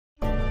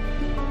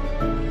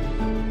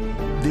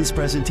This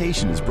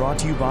presentation is brought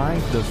to you by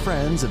the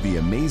Friends of the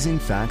Amazing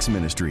Facts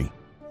Ministry.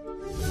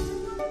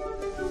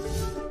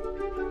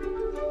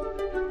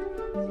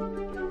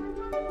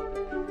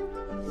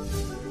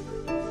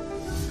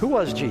 Who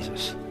was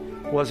Jesus?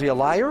 Was he a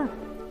liar?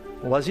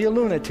 Was he a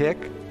lunatic?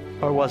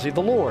 Or was he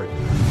the Lord?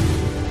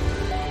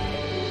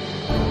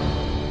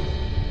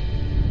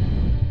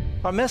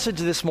 Our message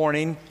this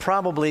morning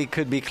probably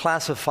could be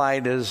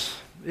classified as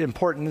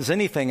important as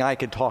anything I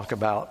could talk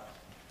about.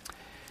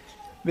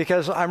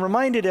 Because I'm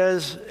reminded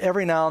as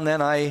every now and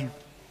then I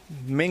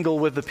mingle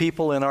with the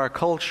people in our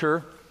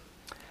culture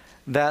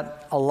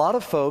that a lot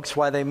of folks,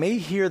 while they may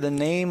hear the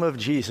name of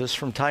Jesus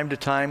from time to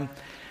time,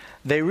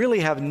 they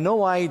really have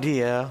no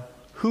idea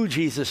who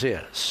Jesus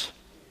is.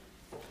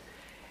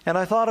 And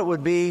I thought it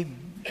would be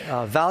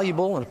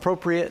valuable and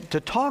appropriate to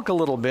talk a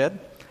little bit,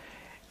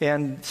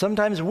 and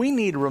sometimes we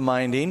need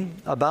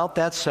reminding about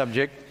that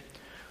subject.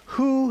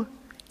 Who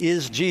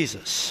is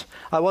Jesus?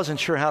 I wasn't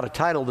sure how to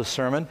title the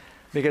sermon,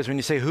 because when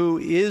you say who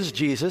is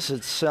Jesus,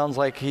 it sounds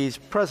like he's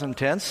present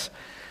tense,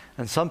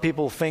 and some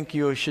people think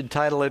you should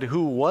title it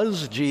who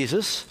was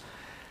Jesus.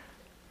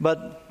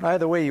 But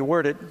either way you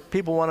word it,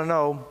 people want to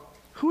know,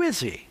 who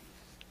is he?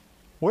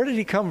 Where did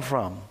he come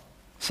from?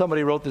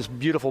 Somebody wrote this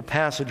beautiful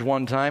passage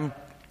one time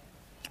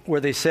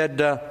where they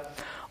said,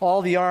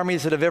 all the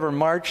armies that have ever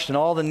marched and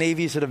all the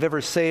navies that have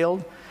ever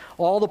sailed,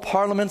 all the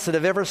parliaments that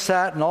have ever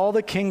sat and all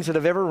the kings that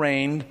have ever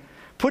reigned,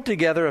 put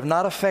together have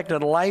not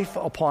affected life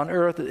upon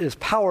earth as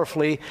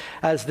powerfully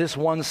as this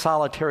one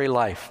solitary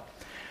life.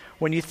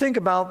 When you think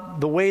about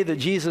the way that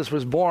Jesus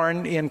was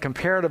born in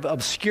comparative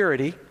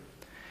obscurity,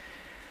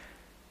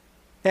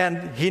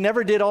 and he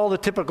never did all the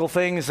typical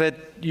things that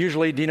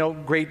usually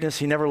denote greatness.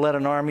 He never led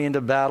an army into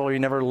battle. He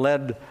never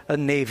led a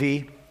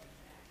navy.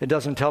 It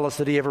doesn't tell us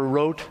that he ever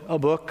wrote a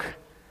book.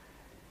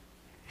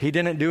 He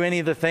didn't do any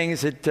of the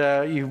things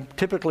that you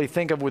typically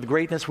think of with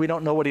greatness. We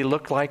don't know what he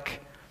looked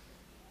like.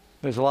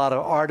 There's a lot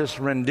of artist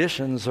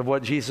renditions of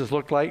what Jesus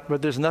looked like,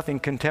 but there's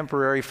nothing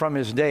contemporary from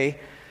his day.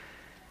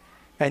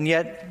 And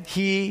yet,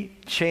 he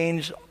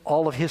changed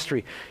all of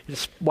history.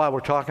 It's why we're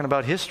talking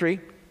about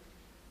history.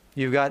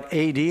 You've got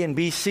AD and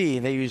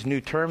BC. They use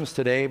new terms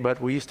today, but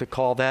we used to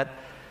call that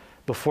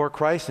before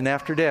Christ and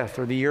after death,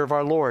 or the year of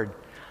our Lord.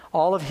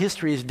 All of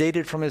history is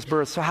dated from his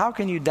birth, so how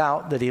can you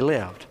doubt that he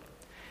lived?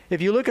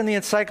 If you look in the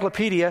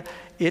encyclopedia,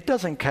 it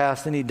doesn't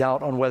cast any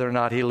doubt on whether or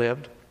not he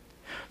lived.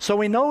 So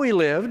we know he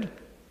lived.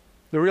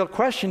 The real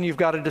question you've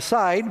got to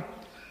decide,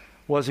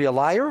 was he a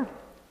liar?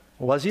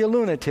 Was he a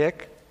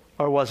lunatic?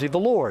 Or was he the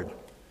Lord?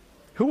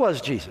 Who was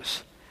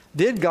Jesus?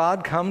 Did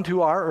God come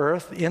to our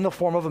earth in the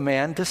form of a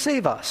man to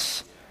save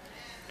us?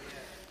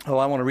 Oh,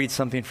 I want to read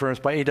something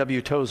first by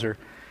A.W. Tozer.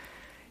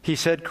 He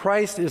said,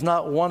 Christ is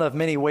not one of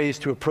many ways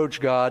to approach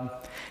God.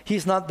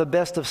 He's not the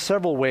best of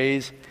several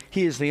ways.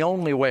 He is the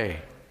only way.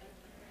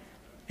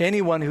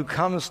 Anyone who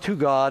comes to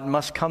God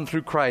must come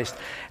through Christ.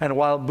 And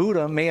while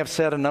Buddha may have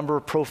said a number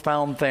of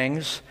profound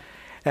things,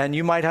 and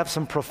you might have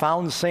some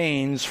profound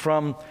sayings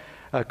from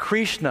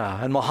Krishna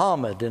and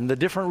Muhammad and the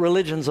different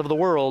religions of the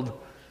world,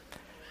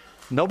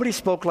 nobody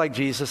spoke like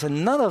Jesus,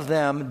 and none of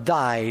them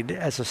died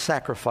as a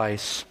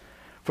sacrifice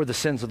for the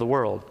sins of the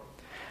world.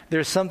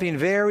 There's something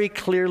very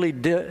clearly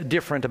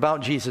different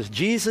about Jesus.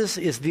 Jesus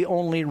is the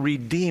only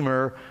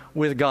Redeemer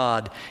with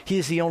God. He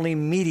is the only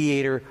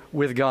mediator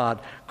with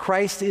God.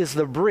 Christ is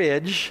the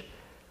bridge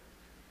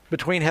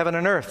between heaven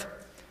and earth.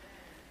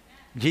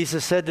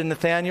 Jesus said to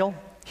Nathanael,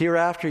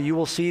 hereafter you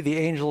will see the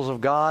angels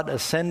of God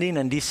ascending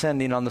and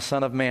descending on the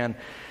Son of Man.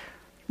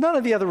 None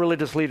of the other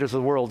religious leaders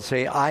of the world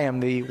say, I am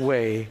the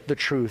way, the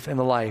truth, and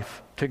the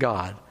life to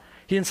God.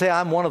 He didn't say,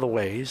 I'm one of the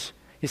ways.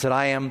 He said,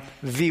 I am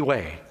the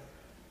way.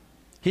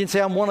 He didn't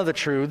say, I'm one of the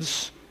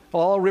truths.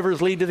 All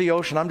rivers lead to the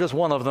ocean. I'm just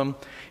one of them.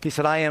 He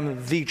said, I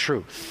am the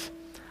truth.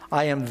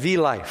 I am the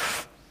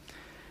life.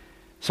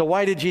 So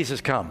why did Jesus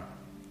come?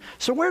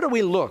 So where do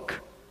we look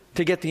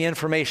to get the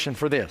information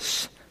for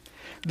this?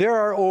 There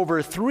are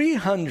over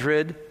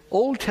 300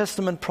 Old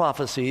Testament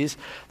prophecies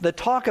that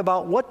talk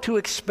about what to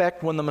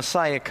expect when the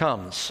Messiah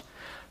comes.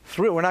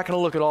 We're not going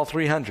to look at all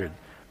 300,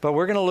 but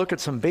we're going to look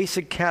at some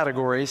basic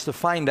categories to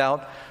find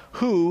out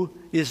who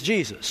is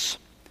Jesus.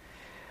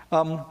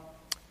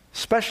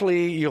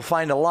 Especially, you'll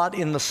find a lot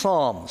in the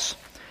Psalms.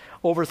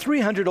 Over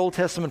 300 Old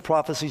Testament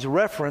prophecies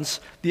reference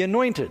the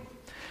anointed.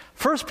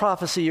 First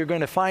prophecy you're going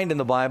to find in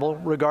the Bible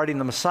regarding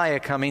the Messiah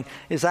coming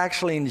is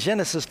actually in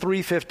Genesis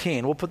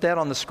 3:15. We'll put that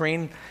on the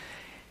screen.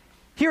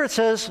 Here it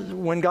says,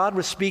 when God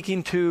was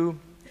speaking to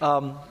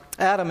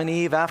Adam and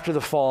Eve after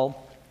the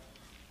fall,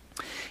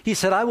 he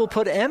said, I will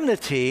put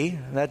enmity,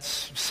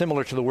 that's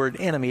similar to the word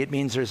enemy. It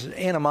means there's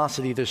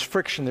animosity, there's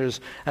friction, there's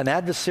an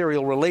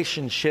adversarial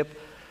relationship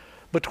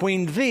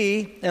between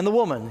thee and the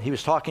woman. He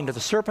was talking to the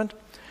serpent.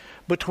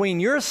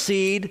 Between your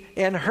seed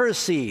and her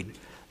seed.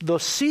 The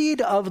seed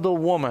of the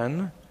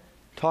woman,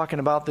 talking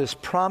about this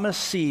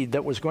promised seed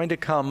that was going to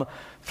come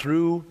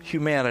through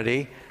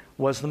humanity,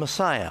 was the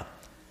Messiah.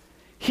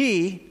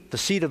 He, the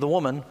seed of the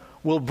woman,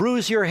 will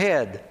bruise your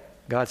head.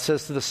 God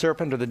says to the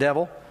serpent or the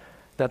devil,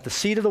 that the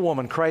seed of the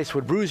woman, Christ,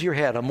 would bruise your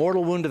head, a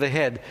mortal wound to the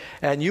head,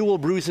 and you will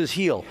bruise his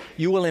heel.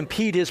 You will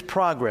impede his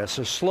progress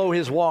or slow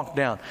his walk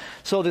down.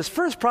 So this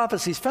first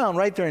prophecy is found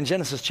right there in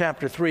Genesis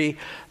chapter 3.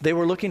 They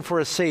were looking for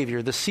a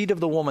Savior, the seed of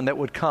the woman that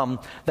would come,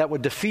 that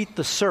would defeat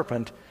the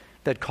serpent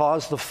that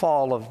caused the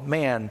fall of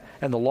man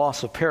and the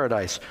loss of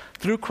paradise.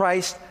 Through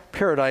Christ,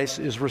 paradise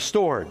is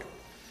restored.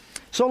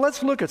 So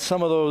let's look at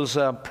some of those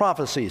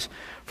prophecies.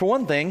 For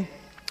one thing,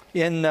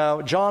 in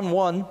John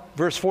 1,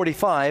 verse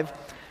 45,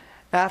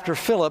 after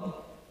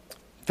Philip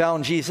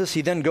found Jesus,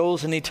 he then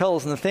goes and he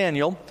tells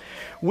Nathanael,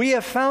 "We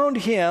have found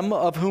him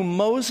of whom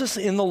Moses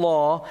in the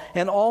law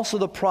and also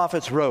the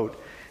prophets wrote,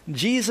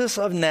 Jesus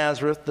of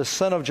Nazareth, the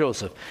son of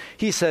Joseph."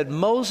 He said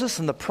Moses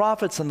and the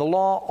prophets and the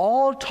law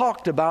all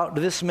talked about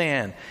this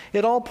man.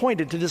 It all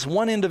pointed to this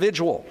one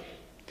individual.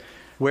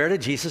 Where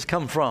did Jesus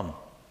come from?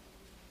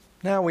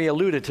 Now, we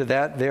alluded to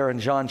that there in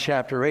John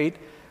chapter 8,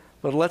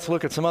 but let's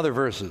look at some other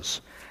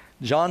verses.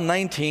 John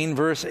 19,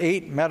 verse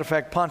 8, matter of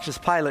fact, Pontius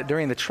Pilate,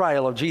 during the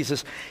trial of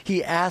Jesus,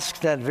 he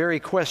asked that very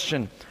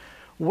question,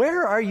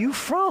 "Where are you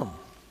from?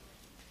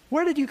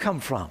 Where did you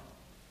come from?"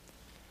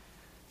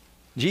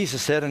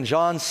 Jesus said in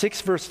John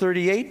 6, verse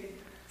 38,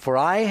 "For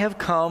I have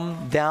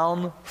come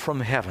down from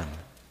heaven."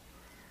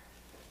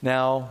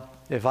 Now,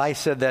 if I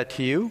said that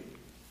to you,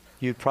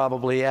 you'd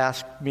probably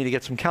ask me to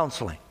get some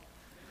counseling.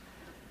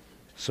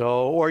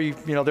 So, or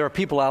there are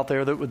people out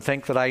there that would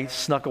think that I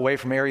snuck away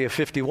from Area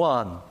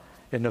 51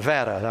 in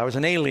Nevada. I was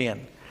an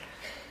alien.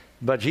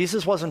 But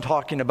Jesus wasn't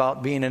talking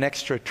about being an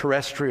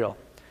extraterrestrial.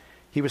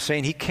 He was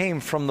saying he came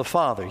from the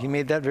Father. He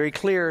made that very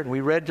clear. And we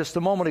read just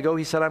a moment ago,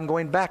 he said, "I'm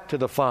going back to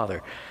the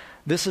Father."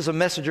 This is a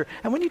messenger.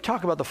 And when you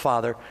talk about the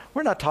Father,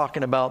 we're not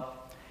talking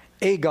about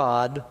a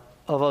God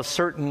of a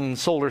certain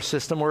solar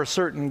system or a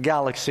certain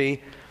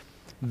galaxy.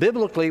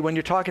 Biblically, when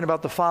you're talking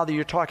about the Father,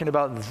 you're talking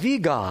about the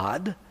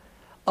God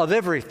of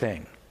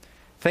everything.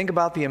 Think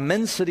about the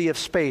immensity of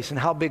space and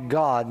how big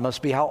God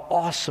must be, how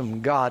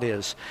awesome God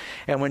is.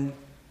 And when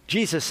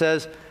Jesus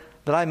says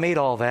that I made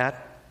all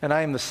that, and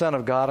I am the Son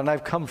of God, and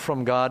I've come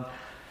from God,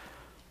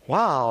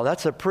 wow,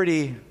 that's a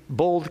pretty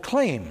bold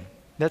claim.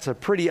 That's a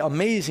pretty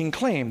amazing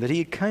claim that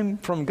he came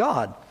from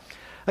God.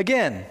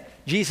 Again,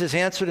 Jesus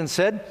answered and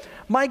said,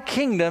 "My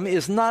kingdom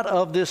is not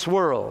of this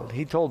world."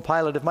 He told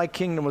Pilate, if my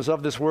kingdom was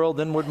of this world,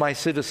 then would my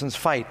citizens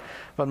fight.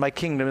 But my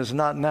kingdom is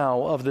not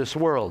now of this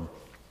world.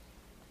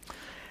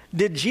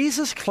 Did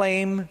Jesus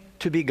claim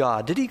to be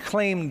God? Did he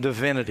claim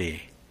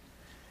divinity?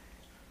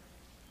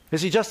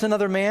 Is he just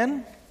another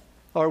man?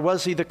 Or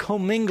was he the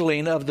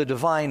commingling of the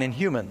divine and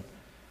human?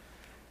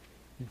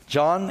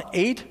 John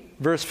 8,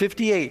 verse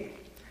 58.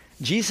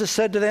 Jesus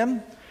said to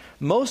them,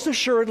 "Most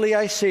assuredly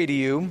I say to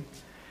you,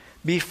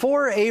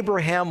 before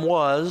Abraham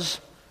was,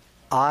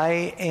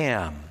 I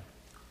am."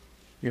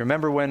 You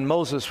remember when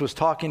Moses was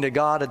talking to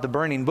God at the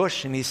burning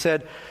bush, and he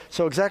said,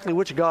 "So exactly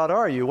which God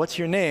are you? What's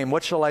your name?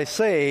 What shall I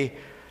say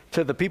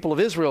to the people of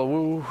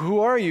Israel? Who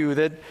are you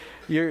that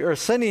you're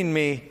sending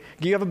me?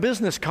 Do you have a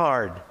business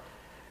card?"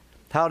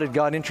 How did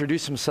God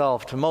introduce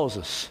himself to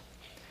Moses?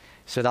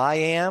 He said, "I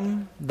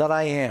am that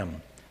I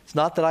am." It's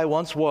not that I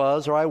once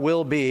was or I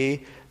will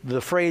be. The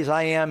phrase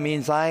 "I am"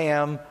 means I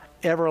am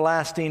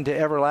everlasting to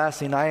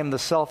everlasting. I am the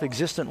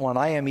self-existent one.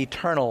 I am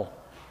eternal.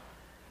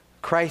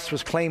 Christ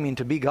was claiming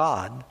to be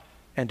God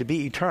and to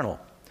be eternal.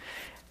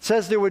 It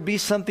says there would be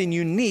something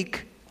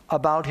unique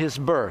about his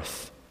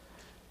birth.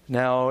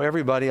 Now,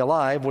 everybody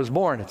alive was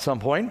born at some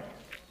point,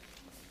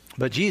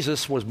 but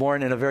Jesus was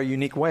born in a very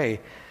unique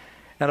way.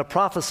 And a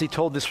prophecy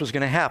told this was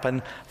going to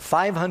happen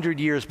 500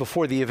 years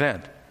before the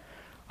event.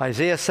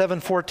 Isaiah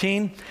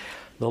 7:14,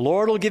 "The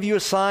Lord will give you a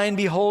sign.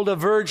 Behold, a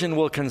virgin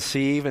will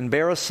conceive and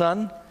bear a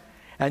son,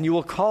 and you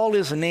will call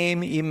his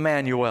name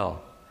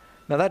Emmanuel."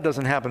 Now, that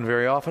doesn't happen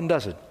very often,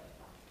 does it?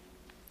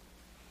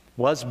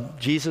 Was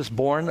Jesus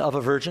born of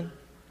a virgin?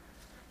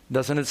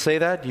 Doesn't it say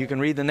that? You can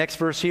read the next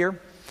verse here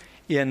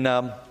in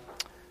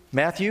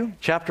Matthew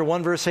chapter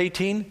 1, verse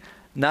 18.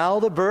 "Now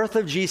the birth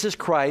of Jesus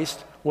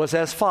Christ was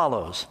as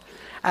follows.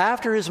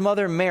 After his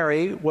mother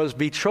Mary was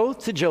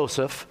betrothed to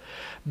Joseph,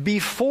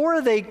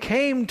 before they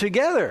came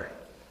together."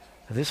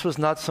 This was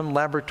not some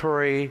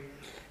laboratory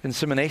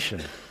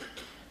insemination.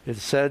 It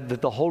said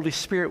that the Holy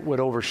Spirit would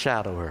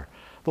overshadow her.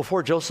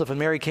 Before Joseph and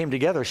Mary came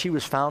together, she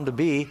was found to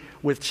be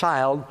with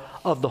child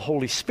of the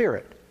Holy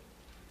Spirit.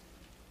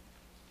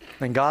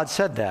 And God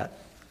said that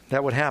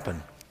would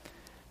happen.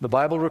 The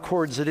Bible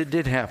records that it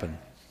did happen.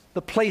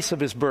 The place of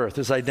his birth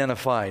is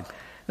identified.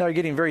 Now you're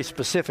getting very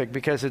specific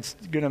because it's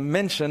going to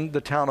mention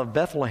the town of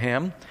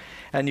Bethlehem.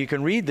 And you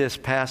can read this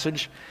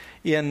passage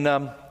in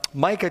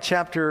Micah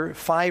chapter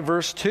 5,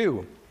 verse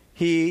 2.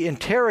 He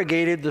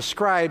interrogated the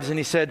scribes and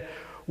he said,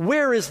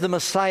 "Where is the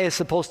Messiah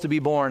supposed to be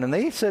born?" And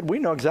they said, "We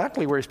know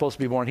exactly where he's supposed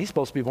to be born. He's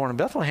supposed to be born in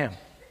Bethlehem."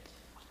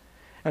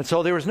 And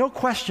so there was no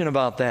question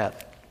about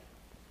that.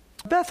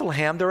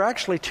 Bethlehem, there are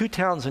actually 2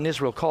 towns in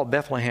Israel called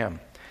Bethlehem.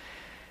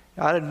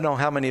 I don't know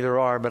how many there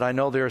are, but I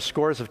know there are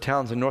scores of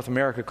towns in North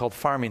America called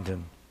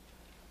Farmington.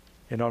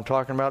 You know what I'm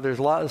talking about?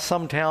 There's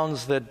some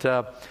towns that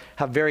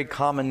have very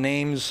common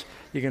names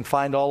you can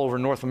find all over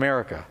North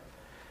America.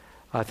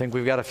 I think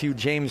we've got a few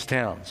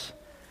Jamestowns.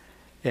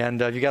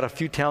 And you got a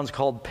few towns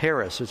called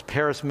Paris. There's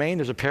Paris, Maine.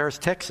 There's a Paris,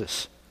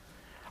 Texas.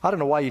 I don't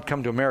know why you'd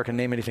come to America and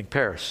name anything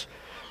Paris.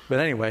 But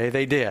anyway,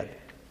 they did.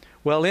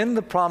 Well, in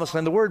the Promised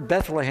Land, the word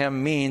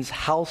Bethlehem means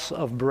house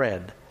of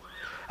bread.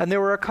 And there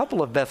were a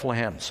couple of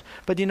Bethlehems.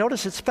 But you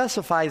notice it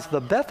specifies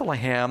the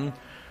Bethlehem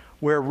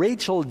where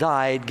Rachel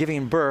died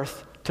giving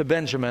birth to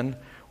Benjamin,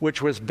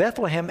 which was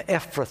Bethlehem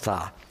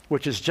Ephrathah,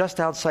 which is just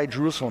outside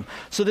Jerusalem.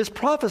 So this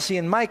prophecy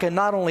in Micah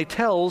not only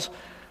tells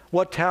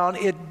what town,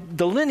 it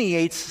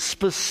delineates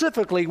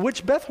specifically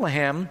which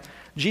Bethlehem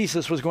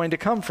Jesus was going to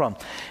come from.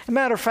 As a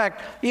matter of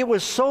fact, it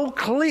was so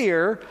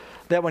clear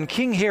that when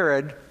King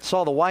Herod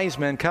saw the wise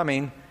men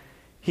coming,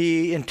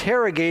 he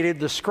interrogated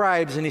the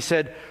scribes and he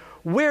said,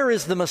 "Where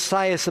is the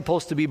Messiah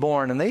supposed to be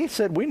born?" And they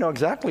said, "We know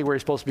exactly where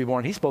he's supposed to be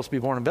born. He's supposed to be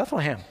born in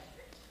Bethlehem."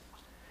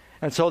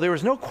 And so there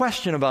was no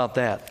question about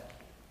that.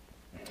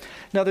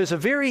 Now there's a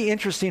very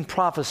interesting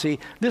prophecy.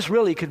 This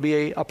really could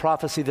be a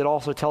prophecy that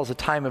also tells the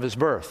time of his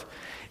birth.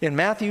 In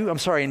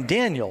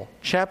Daniel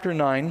chapter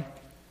 9,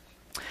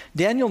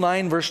 Daniel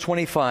 9 verse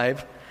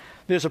 25,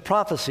 there's a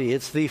prophecy.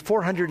 It's the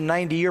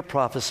 490-year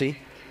prophecy.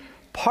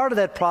 Part of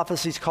that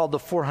prophecy is called the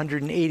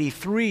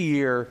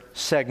 483-year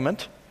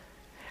segment.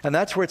 And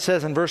that's where it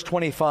says in verse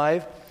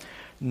 25,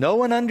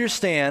 "Know and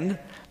understand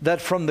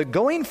that from the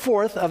going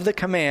forth of the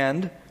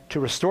command to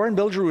restore and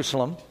build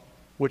Jerusalem,"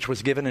 which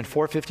was given in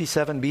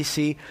 457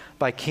 BC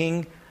by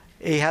King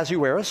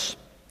Ahasuerus,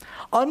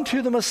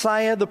 "unto the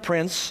Messiah the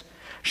Prince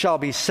shall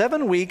be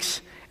 7 weeks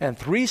and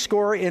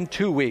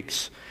 62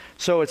 weeks."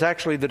 So it's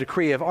actually the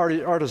decree of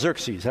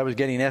Artaxerxes. I was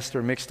getting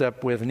Esther mixed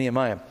up with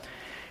Nehemiah.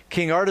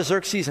 King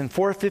Artaxerxes in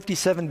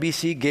 457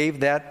 BC gave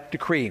that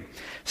decree.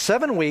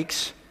 7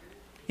 weeks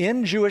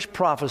in Jewish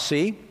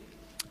prophecy,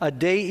 a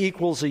day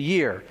equals a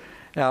year.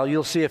 Now,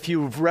 you'll see a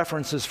few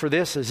references for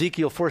this.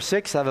 Ezekiel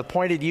 4:6, "I've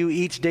appointed you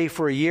each day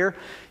for a year."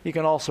 You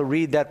can also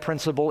read that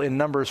principle in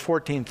Numbers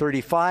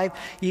 14:35.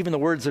 Even the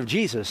words of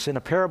Jesus in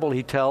a parable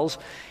he tells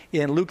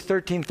in Luke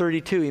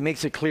 13:32, he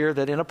makes it clear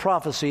that in a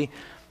prophecy,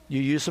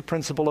 you use the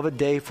principle of a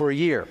day for a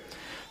year.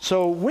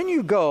 So when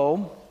you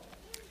go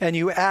and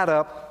you add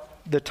up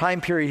the time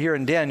period here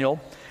in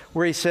Daniel,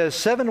 where he says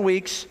 7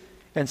 weeks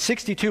and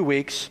 62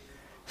 weeks,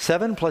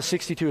 7 plus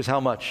 62 is how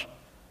much?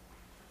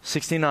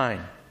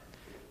 69.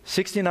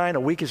 69, a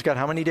week has got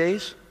how many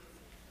days?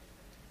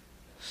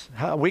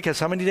 A week has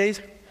how many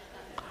days?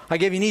 I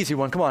gave you an easy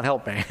one. Come on,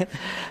 help me.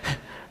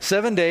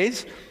 7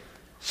 days.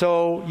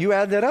 So you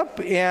add that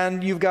up,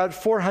 and you've got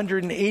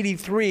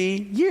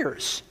 483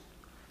 years.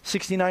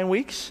 69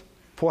 weeks,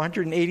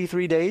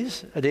 483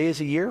 days. A day is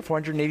a year,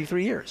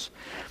 483 years.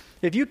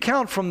 If you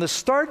count from the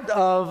start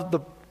of the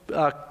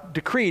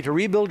decree to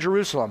rebuild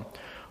Jerusalem,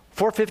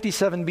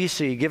 457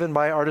 BC, given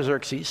by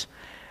Artaxerxes,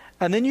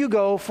 and then you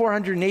go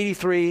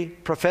 483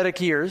 prophetic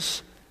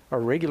years,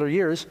 or regular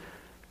years,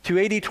 to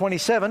AD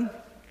 27,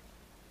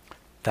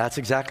 that's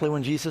exactly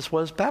when Jesus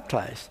was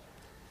baptized.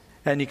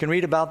 And you can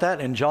read about that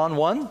in John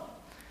 1.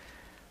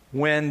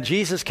 When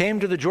Jesus came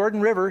to the Jordan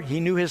River, he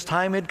knew his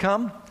time had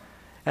come.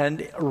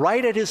 And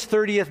right at his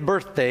 30th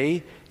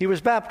birthday, he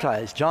was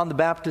baptized. John the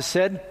Baptist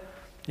said,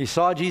 he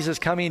saw Jesus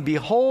coming,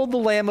 "Behold the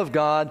Lamb of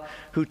God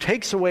who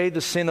takes away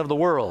the sin of the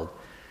world."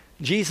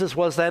 Jesus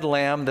was that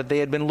lamb that they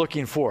had been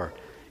looking for.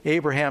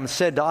 Abraham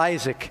said to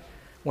Isaac,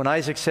 when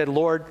Isaac said,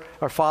 "Lord,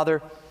 our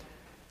Father,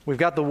 we've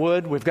got the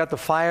wood, we've got the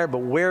fire, but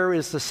where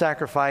is the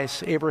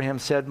sacrifice?" Abraham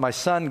said, "My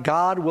son,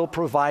 God will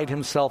provide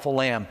himself a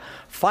lamb."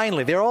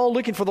 Finally, they're all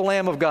looking for the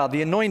Lamb of God,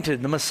 the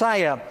anointed, the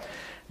Messiah.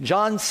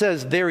 John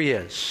says, there he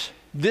is.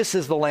 This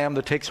is the Lamb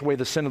that takes away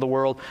the sin of the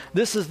world.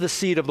 This is the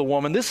seed of the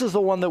woman. This is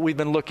the one that we've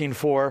been looking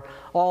for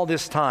all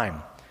this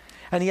time.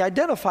 And he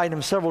identified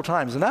him several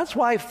times. And that's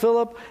why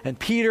Philip and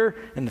Peter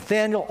and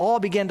Nathanael all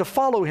began to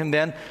follow him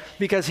then,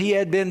 because he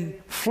had been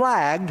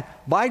flagged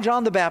by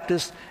John the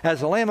Baptist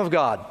as the Lamb of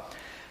God.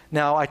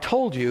 Now, I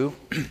told you,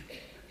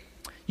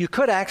 you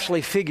could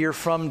actually figure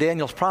from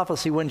Daniel's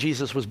prophecy when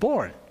Jesus was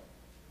born.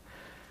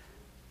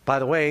 By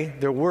the way,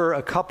 there were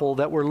a couple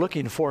that were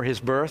looking for his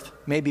birth,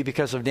 maybe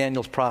because of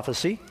Daniel's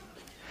prophecy,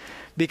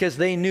 because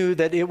they knew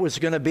that it was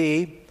going to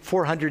be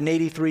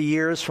 483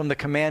 years from the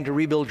command to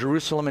rebuild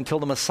Jerusalem until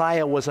the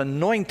Messiah was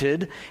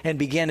anointed and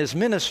began his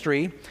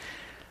ministry.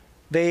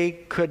 They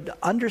could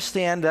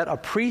understand that a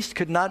priest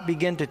could not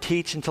begin to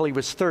teach until he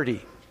was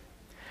 30.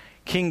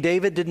 King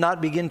David did not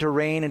begin to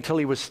reign until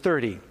he was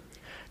 30.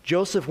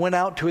 Joseph went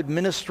out to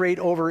administrate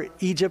over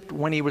Egypt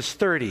when he was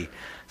 30.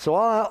 So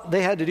all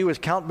they had to do was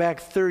count back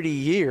 30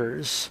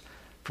 years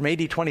from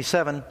AD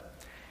 27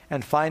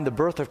 and find the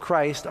birth of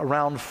Christ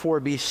around 4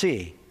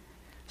 BC.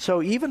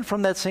 So even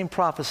from that same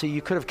prophecy,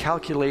 you could have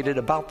calculated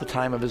about the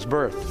time of his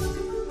birth.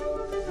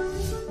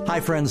 Hi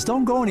friends,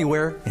 don't go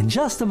anywhere. In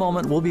just a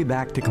moment, we'll be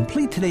back to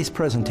complete today's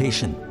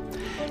presentation.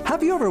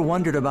 Have you ever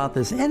wondered about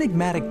this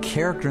enigmatic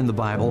character in the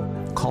Bible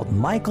called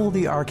Michael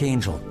the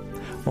Archangel?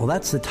 Well,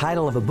 that's the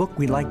title of a book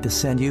we'd like to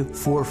send you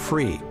for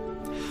free.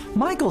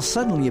 Michael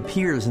suddenly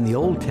appears in the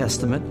Old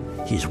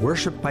Testament. He's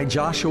worshipped by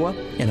Joshua.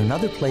 In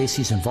another place,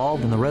 he's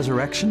involved in the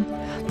resurrection.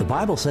 The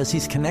Bible says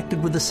he's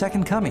connected with the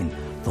second coming.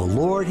 The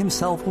Lord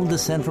himself will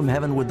descend from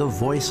heaven with the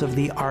voice of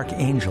the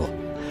archangel.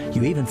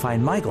 You even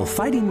find Michael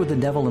fighting with the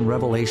devil in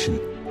Revelation.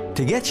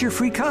 To get your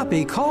free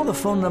copy, call the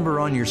phone number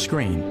on your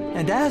screen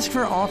and ask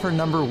for offer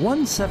number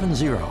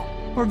 170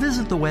 or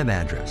visit the web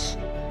address.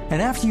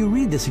 And after you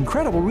read this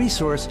incredible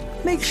resource,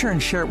 make sure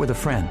and share it with a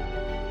friend.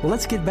 Well,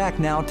 let's get back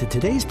now to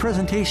today's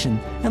presentation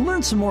and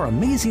learn some more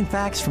amazing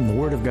facts from the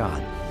Word of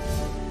God.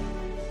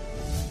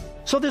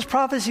 So there's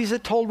prophecies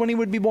that told when he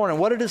would be born. And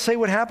what did it say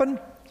would happen?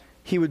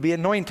 He would be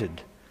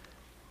anointed.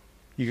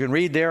 You can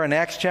read there in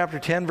Acts chapter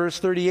 10, verse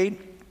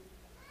 38,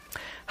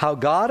 how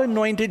God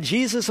anointed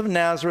Jesus of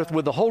Nazareth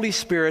with the Holy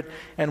Spirit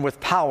and with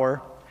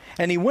power,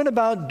 and he went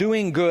about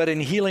doing good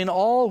and healing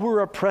all who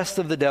were oppressed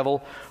of the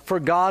devil, for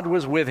God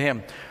was with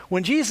him.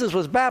 When Jesus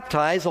was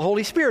baptized, the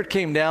Holy Spirit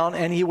came down,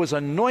 and he was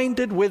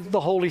anointed with the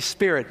Holy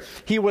Spirit.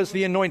 He was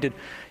the anointed.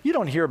 You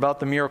don't hear about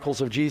the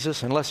miracles of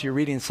Jesus unless you're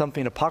reading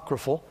something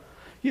apocryphal.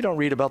 You don't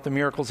read about the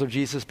miracles of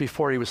Jesus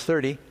before he was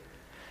 30.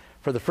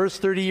 For the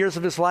first 30 years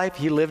of his life,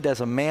 he lived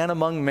as a man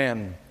among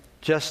men,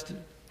 just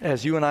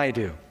as you and I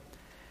do.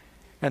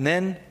 And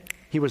then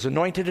he was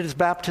anointed at his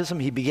baptism.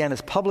 He began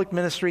his public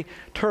ministry,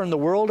 turned the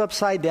world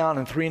upside down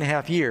in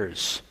 3.5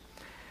 years.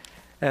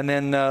 And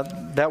then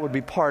that would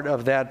be part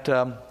of that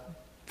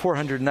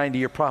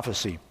 490-year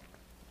prophecy.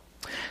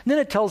 And then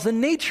it tells the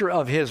nature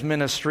of his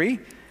ministry.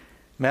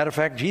 Matter of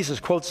fact,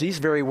 Jesus quotes these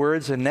very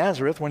words in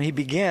Nazareth when he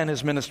began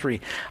his ministry.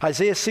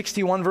 Isaiah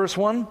 61, verse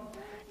 1,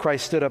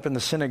 Christ stood up in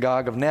the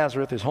synagogue of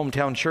Nazareth, his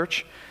hometown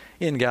church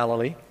in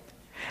Galilee.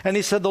 And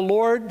he said,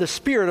 the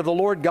Spirit of the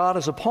Lord God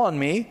is upon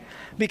me,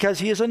 because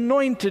he has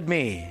anointed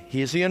me.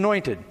 He is the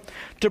anointed.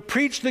 To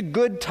preach the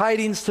good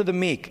tidings to the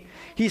meek.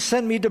 He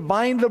sent me to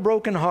bind the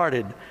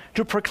brokenhearted,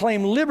 to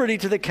proclaim liberty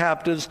to the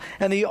captives,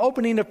 and the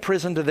opening of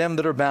prison to them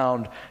that are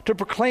bound, to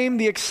proclaim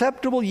the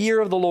acceptable year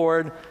of the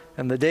Lord,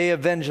 and the day of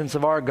vengeance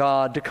of our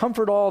God, to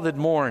comfort all that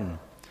mourn.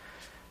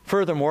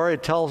 Furthermore,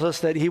 it tells us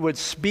that he would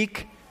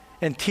speak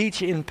and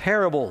teach in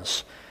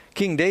parables.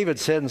 King David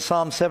said in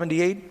Psalm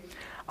 78,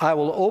 I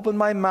will open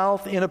my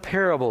mouth in a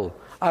parable.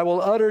 I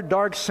will utter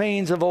dark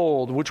sayings of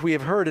old, which we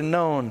have heard and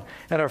known,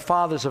 and our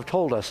fathers have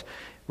told us.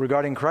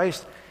 Regarding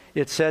Christ,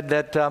 it said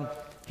that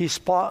he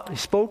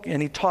spoke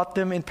and he taught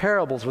them in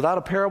parables. Without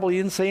a parable, he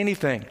didn't say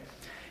anything.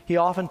 He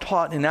often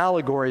taught in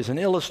allegories and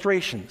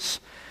illustrations.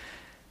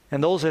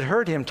 And those that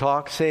heard him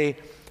talk say,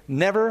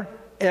 never,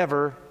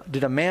 ever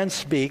did a man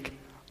speak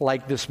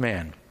like this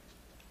man.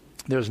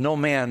 There's no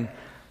man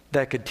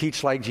that could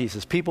teach like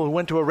Jesus. People who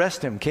went to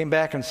arrest him came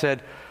back and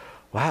said,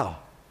 wow,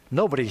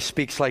 nobody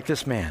speaks like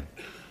this man.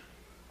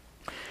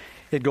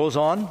 It goes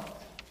on,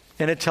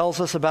 and it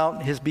tells us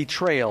about his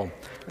betrayal.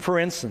 For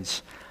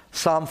instance,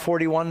 Psalm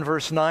 41,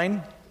 verse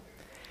 9,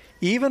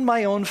 even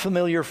my own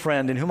familiar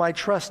friend in whom I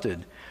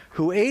trusted,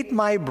 who ate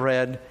my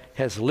bread,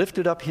 has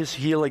lifted up his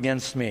heel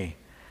against me.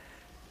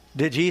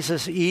 Did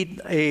Jesus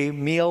eat a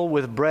meal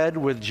with bread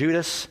with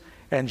Judas,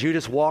 and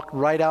Judas walked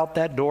right out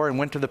that door and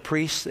went to the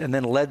priests and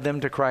then led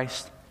them to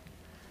Christ?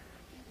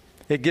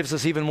 It gives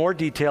us even more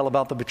detail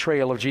about the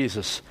betrayal of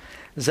Jesus.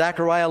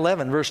 Zechariah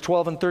 11, verse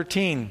 12 and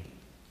 13.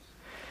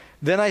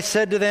 Then I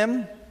said to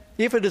them,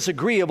 if it is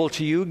agreeable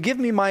to you, give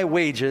me my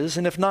wages,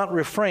 and if not,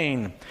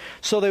 refrain.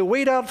 So they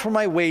weighed out for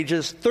my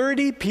wages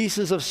 30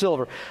 pieces of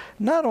silver.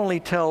 Not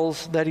only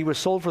tells that he was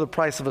sold for the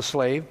price of a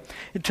slave,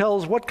 it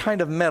tells what kind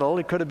of metal.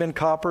 It could have been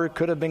copper, it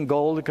could have been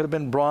gold, it could have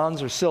been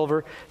bronze or silver.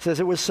 It says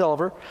it was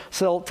silver.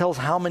 So it tells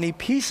how many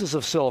pieces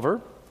of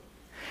silver.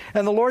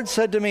 And the Lord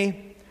said to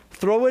me,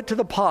 throw it to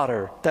the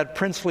potter, that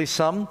princely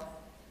sum.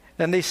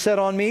 And they said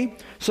on me,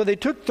 so they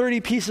took 30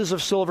 pieces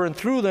of silver and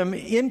threw them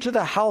into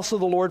the house of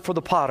the Lord for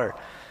the potter.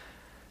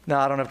 Now,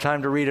 I don't have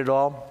time to read it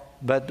all,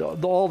 but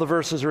all the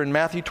verses are in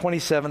Matthew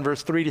 27,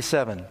 verse 3 to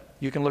 7.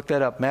 You can look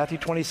that up. Matthew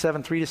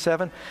 27, 3 to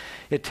 7.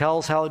 It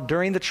tells how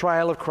during the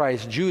trial of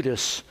Christ,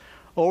 Judas,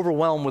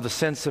 overwhelmed with a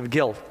sense of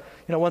guilt.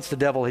 You know, once the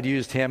devil had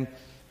used him,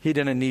 he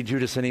didn't need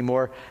Judas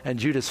anymore. And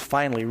Judas,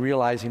 finally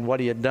realizing what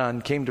he had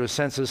done, came to his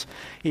senses.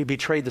 He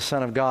betrayed the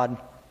Son of God,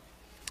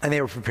 and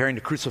they were preparing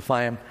to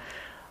crucify him.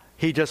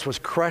 He just was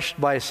crushed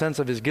by a sense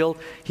of his guilt.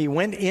 He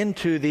went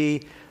into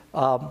the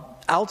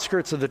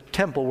outskirts of the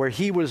temple where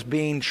he was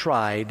being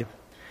tried.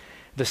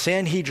 The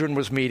Sanhedrin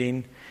was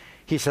meeting.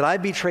 He said, I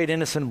betrayed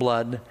innocent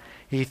blood.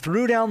 He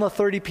threw down the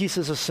 30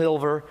 pieces of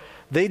silver.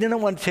 They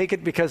didn't want to take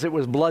it because it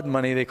was blood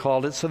money, they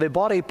called it. So they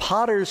bought a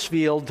potter's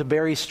field to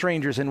bury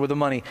strangers in with the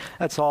money.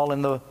 That's all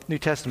in the New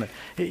Testament.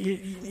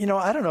 You know,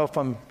 I don't know if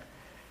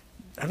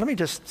let me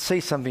just say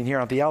something here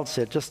at the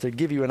outset just to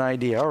give you an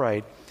idea. All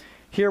right.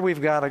 Here I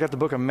got the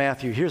book of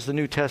Matthew. Here's the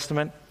New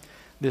Testament.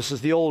 This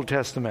is the Old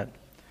Testament.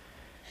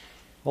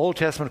 Old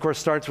Testament, of course,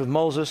 starts with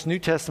Moses. New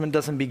Testament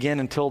doesn't begin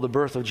until the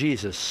birth of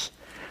Jesus.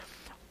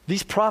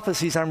 These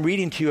prophecies I'm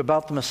reading to you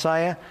about the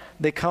Messiah,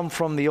 they come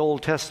from the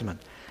Old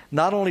Testament.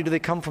 Not only do they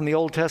come from the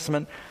Old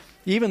Testament,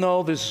 even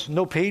though there's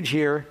no page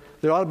here,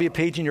 there ought to be a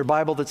page in your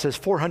Bible that says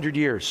 400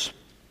 years.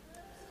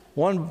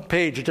 One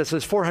page, it just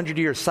says 400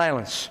 years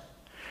silence.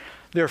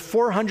 There are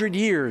 400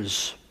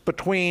 years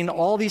between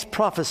all these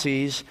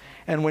prophecies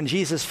and when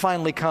Jesus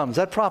finally comes.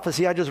 That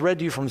prophecy I just read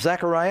to you from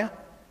Zechariah,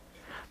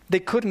 they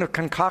couldn't have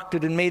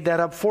concocted and made that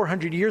up.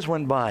 400 years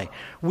went by.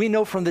 We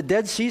know from the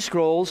Dead Sea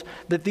Scrolls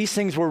that these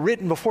things were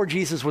written before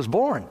Jesus was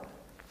born.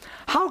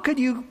 How could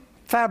you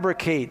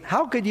fabricate?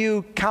 How could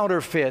you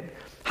counterfeit?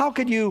 How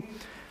could you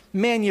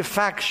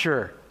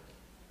manufacture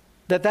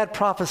that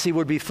prophecy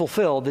would be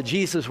fulfilled, that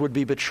Jesus would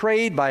be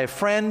betrayed by a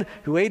friend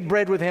who ate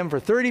bread with him for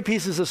 30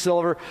 pieces of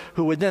silver,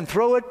 who would then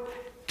throw it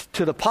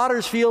to the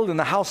potter's field in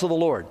the house of the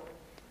Lord?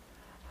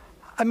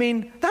 I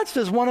mean, that's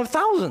just one of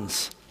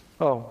thousands.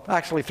 Oh,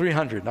 actually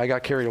 300. I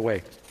got carried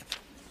away.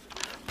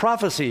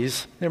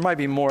 Prophecies, there might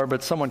be more,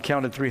 but someone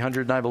counted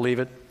 300 and I believe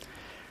it.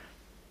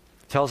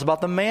 Tells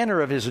about the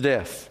manner of his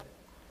death.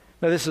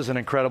 Now this is an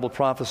incredible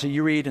prophecy.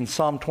 You read in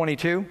Psalm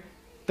 22,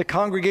 the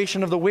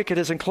congregation of the wicked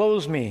has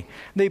enclosed me.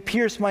 They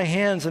pierced my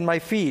hands and my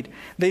feet.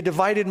 They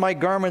divided my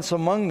garments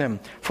among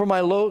them. For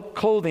my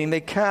clothing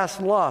they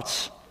cast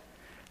lots.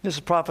 This is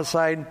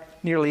prophesied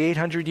nearly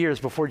 800 years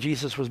before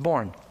Jesus was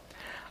born.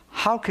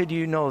 How could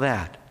you know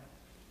that?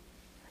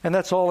 And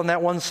that's all in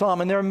that one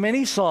psalm. And there are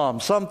many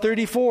psalms. Psalm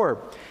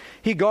 34.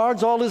 He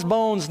guards all his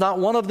bones. Not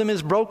one of them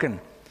is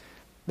broken.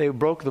 They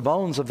broke the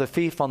bones of the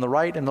thief on the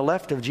right and the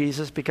left of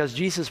Jesus because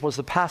Jesus was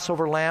the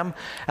Passover lamb,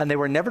 and they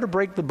were never to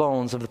break the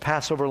bones of the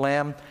Passover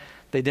lamb.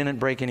 They didn't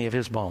break any of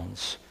his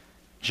bones.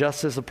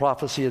 Just as the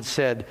prophecy had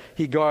said,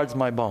 he guards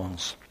my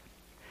bones.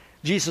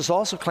 Jesus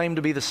also claimed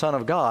to be the Son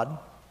of God,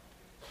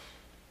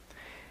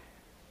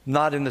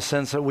 not in the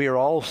sense that we are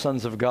all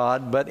sons of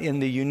God, but in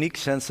the unique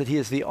sense that he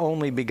is the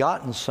only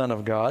begotten Son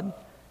of God.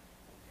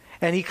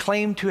 And he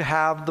claimed to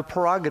have the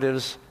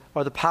prerogatives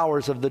or the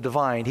powers of the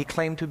divine. He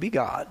claimed to be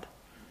God.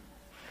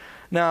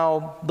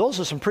 Now, those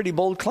are some pretty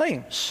bold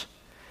claims.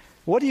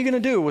 What are you going to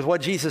do with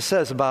what Jesus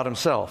says about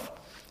himself?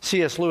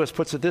 C.S. Lewis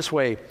puts it this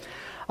way: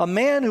 a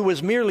man who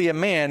was merely a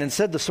man and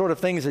said the sort of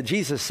things that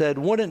Jesus said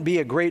wouldn't be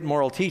a great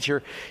moral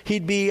teacher.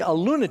 He'd be a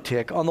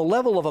lunatic on the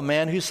level of a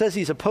man who says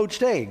he's a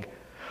poached egg,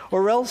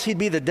 or else he'd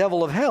be the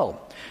devil of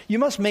hell. You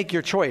must make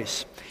your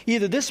choice.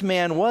 Either this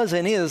man was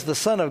and is the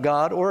Son of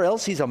God, or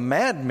else he's a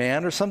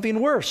madman or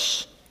something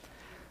worse.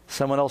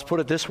 Someone else put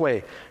it this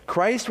way: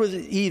 Christ was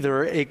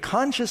either a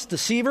conscious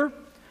deceiver,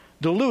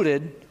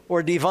 deluded,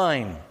 or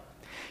divine.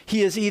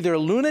 He is either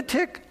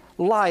lunatic,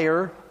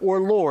 liar, or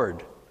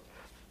Lord.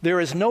 There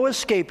is no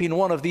escaping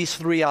one of these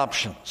three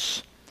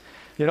options.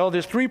 You know,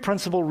 there's three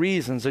principal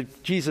reasons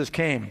that Jesus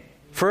came.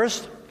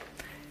 First,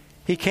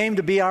 he came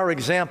to be our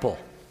example.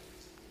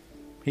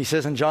 He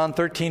says in John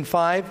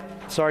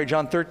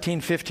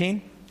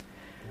 13:15,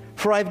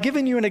 for I've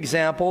given you an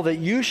example that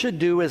you should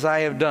do as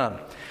I have done.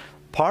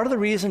 Part of the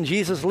reason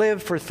Jesus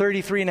lived for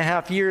 33 and a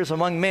half years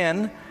among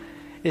men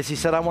is he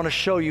said, I want to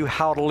show you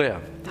how to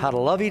live, how to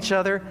love each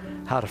other,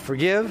 how to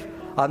forgive.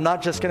 I'm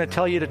not just going to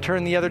tell you to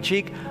turn the other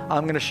cheek.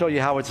 I'm going to show you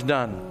how it's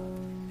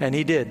done. And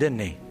he did, didn't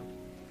he?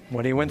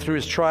 When he went through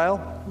his trial,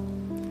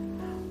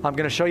 I'm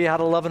going to show you how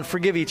to love and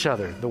forgive each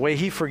other the way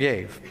he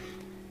forgave.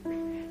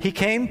 He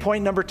came,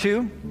 point number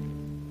 2,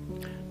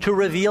 to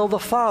reveal the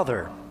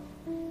Father.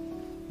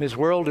 This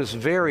world is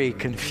very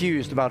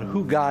confused about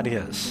who God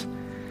is.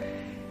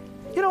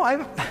 You know, I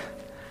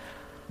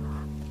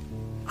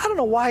don't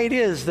know why it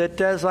is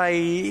that as I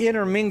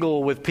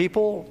intermingle with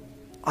people,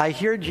 I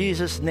hear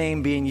Jesus'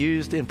 name being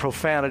used in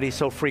profanity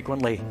so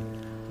frequently.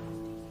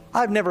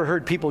 I've never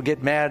heard people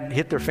get mad,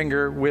 hit their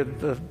finger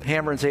with a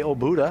hammer and say, oh,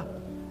 Buddha.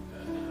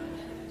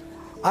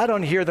 I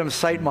don't hear them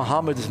cite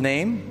Muhammad's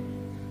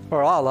name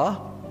or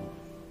Allah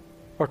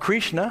or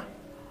Krishna.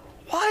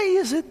 Why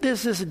is it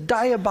there's this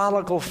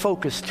diabolical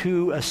focus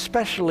to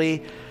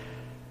especially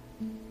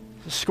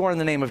scorn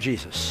the name of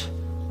Jesus?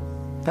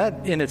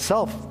 That in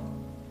itself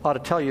ought to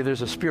tell you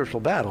there's a spiritual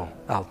battle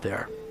out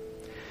there.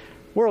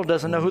 The world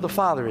doesn't know who the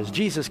Father is.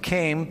 Jesus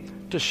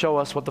came to show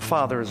us what the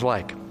Father is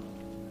like.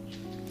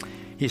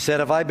 He said,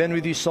 have I been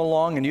with you so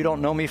long and you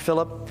don't know me,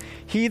 Philip?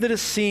 He that has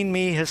seen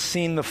me has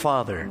seen the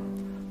Father.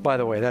 By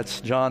the way,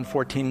 that's John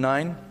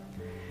 14:9.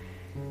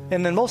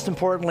 And then most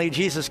importantly,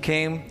 Jesus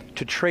came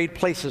to trade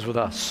places with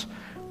us.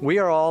 We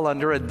are all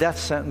under a death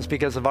sentence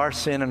because of our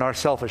sin and our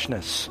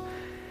selfishness.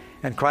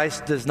 And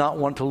Christ does not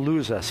want to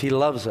lose us. He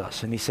loves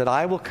us. And he said,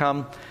 I will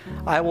come.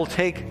 I will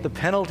take the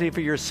penalty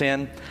for your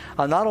sin.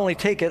 I'll not only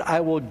take it,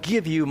 I will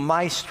give you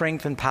my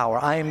strength and power.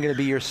 I am going to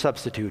be your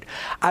substitute.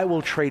 I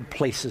will trade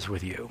places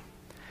with you.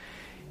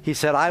 He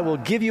said, I will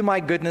give you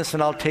my goodness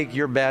and I'll take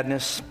your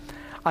badness.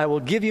 I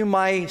will give you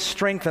my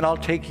strength and I'll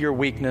take your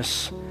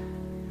weakness.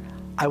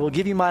 I will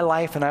give you my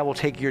life and I will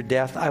take your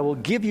death. I will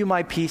give you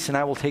my peace and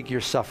I will take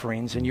your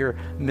sufferings and your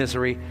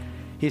misery.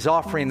 He's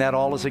offering that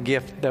all as a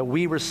gift that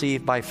we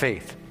receive by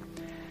faith.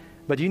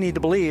 But you need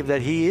to believe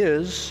that he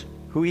is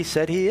who he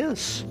said he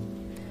is.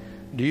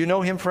 Do you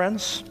know him,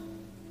 friends?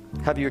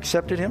 Have you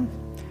accepted him?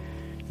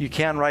 You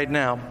can right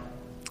now.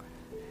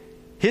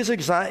 His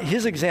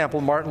example,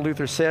 Martin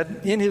Luther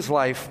said, in his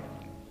life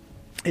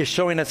is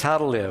showing us how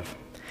to live.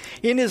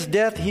 In his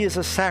death, he is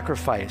a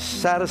sacrifice,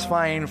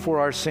 satisfying for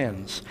our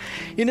sins.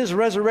 In his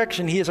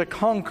resurrection, he is a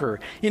conqueror.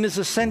 In his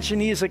ascension,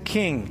 he is a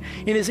king.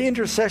 In his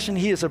intercession,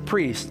 he is a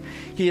priest.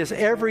 He is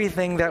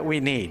everything that we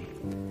need.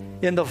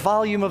 In the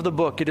volume of the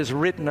book, it is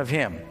written of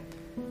him.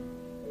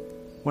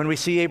 When we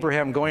see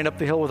Abraham going up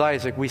the hill with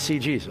Isaac, we see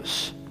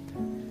Jesus.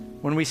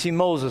 When we see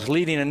Moses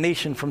leading a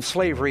nation from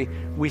slavery,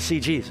 we see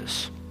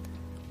Jesus.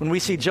 When we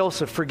see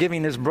Joseph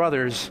forgiving his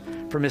brothers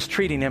for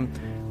mistreating him,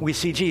 we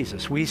see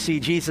Jesus. We see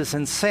Jesus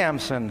in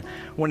Samson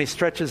when he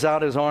stretches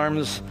out his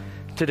arms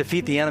to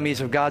defeat the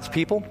enemies of God's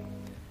people.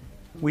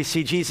 We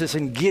see Jesus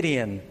in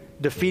Gideon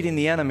defeating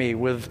the enemy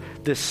with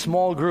this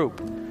small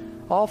group.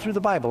 All through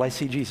the Bible, I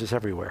see Jesus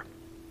everywhere.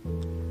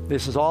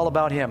 This is all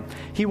about him.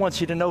 He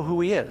wants you to know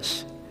who he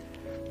is.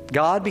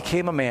 God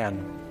became a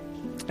man,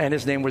 and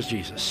his name was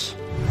Jesus.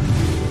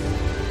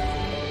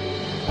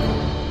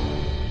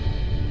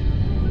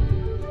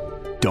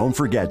 Don't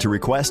forget to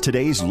request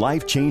today's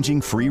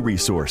life-changing free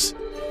resource.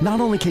 Not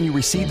only can you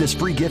receive this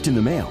free gift in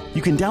the mail,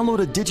 you can download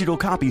a digital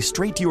copy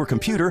straight to your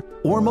computer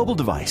or mobile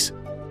device.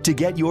 To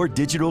get your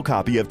digital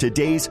copy of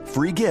today's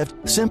free gift,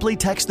 simply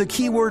text the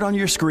keyword on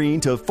your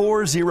screen to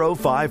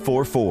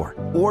 40544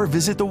 or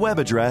visit the web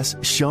address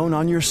shown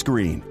on your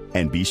screen.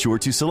 And be sure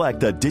to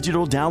select the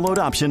digital download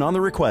option on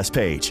the request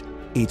page.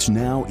 It's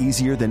now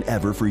easier than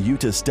ever for you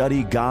to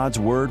study God's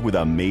Word with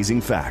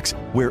amazing facts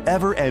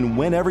wherever and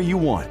whenever you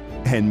want.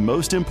 And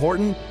most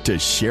important, to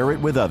share it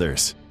with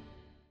others.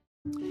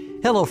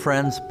 Hello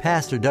friends,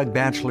 Pastor Doug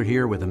Batchelor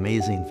here with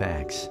Amazing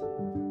Facts.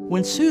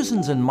 When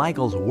Susan's and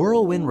Michael's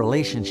whirlwind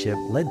relationship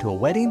led to a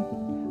wedding,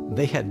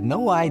 they had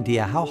no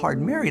idea how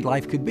hard married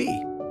life could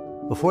be.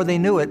 Before they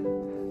knew it,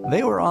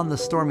 they were on the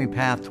stormy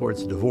path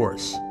towards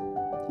divorce.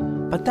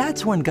 But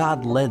that's when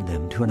God led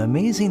them to an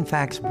Amazing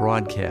Facts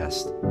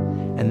broadcast.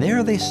 And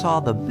there they saw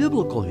the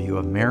biblical view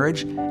of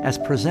marriage as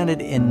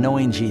presented in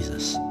Knowing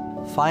Jesus.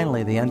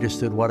 Finally, they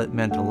understood what it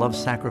meant to love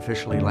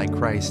sacrificially like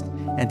Christ.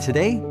 And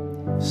today,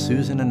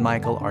 Susan and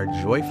Michael are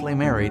joyfully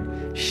married,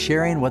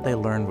 sharing what they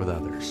learned with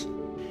others.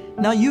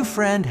 Now you,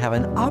 friend, have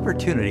an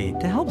opportunity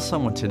to help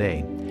someone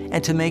today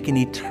and to make an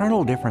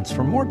eternal difference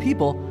for more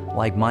people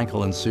like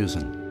Michael and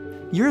Susan.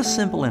 Your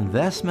simple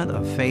investment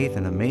of faith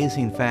in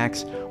Amazing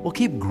Facts will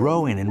keep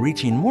growing and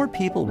reaching more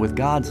people with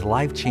God's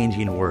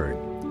life-changing Word.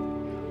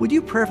 Would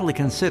you prayerfully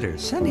consider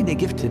sending a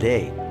gift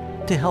today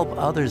to help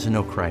others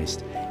know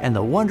Christ and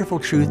the wonderful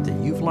truth that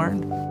you've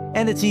learned?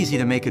 And it's easy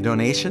to make a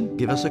donation.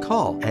 Give us a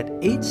call at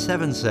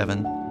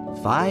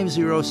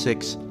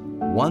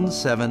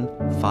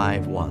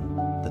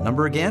 877-506-1751. The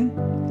number again,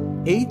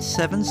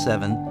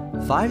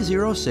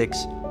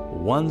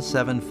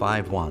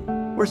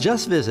 877-506-1751. Or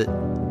just visit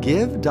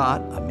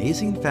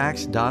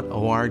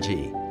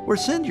give.amazingfacts.org or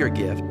send your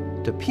gift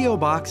to P.O.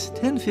 Box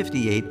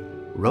 1058,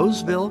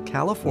 Roseville,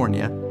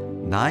 California,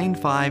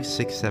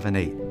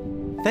 95678.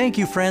 Thank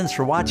you, friends,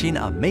 for watching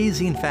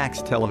Amazing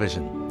Facts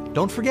Television.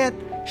 Don't forget,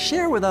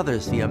 share with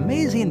others the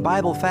amazing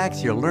Bible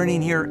facts you're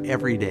learning here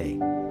every day.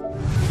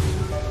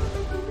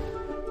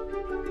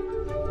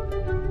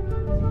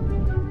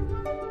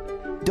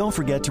 Don't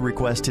forget to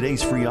request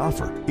today's free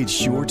offer. It's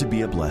sure to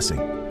be a blessing.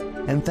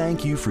 And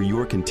thank you for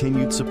your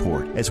continued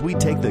support as we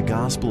take the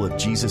gospel of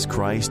Jesus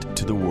Christ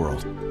to the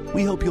world.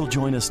 We hope you'll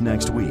join us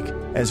next week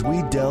as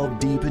we delve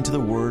deep into the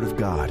Word of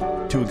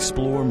God to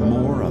explore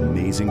more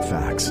amazing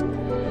facts.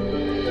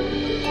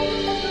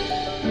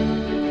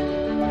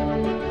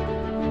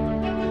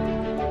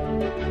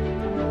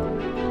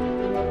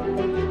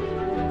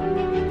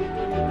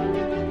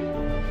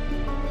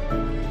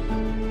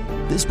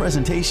 This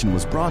presentation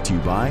was brought to you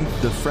by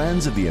the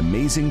Friends of the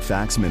Amazing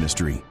Facts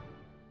Ministry.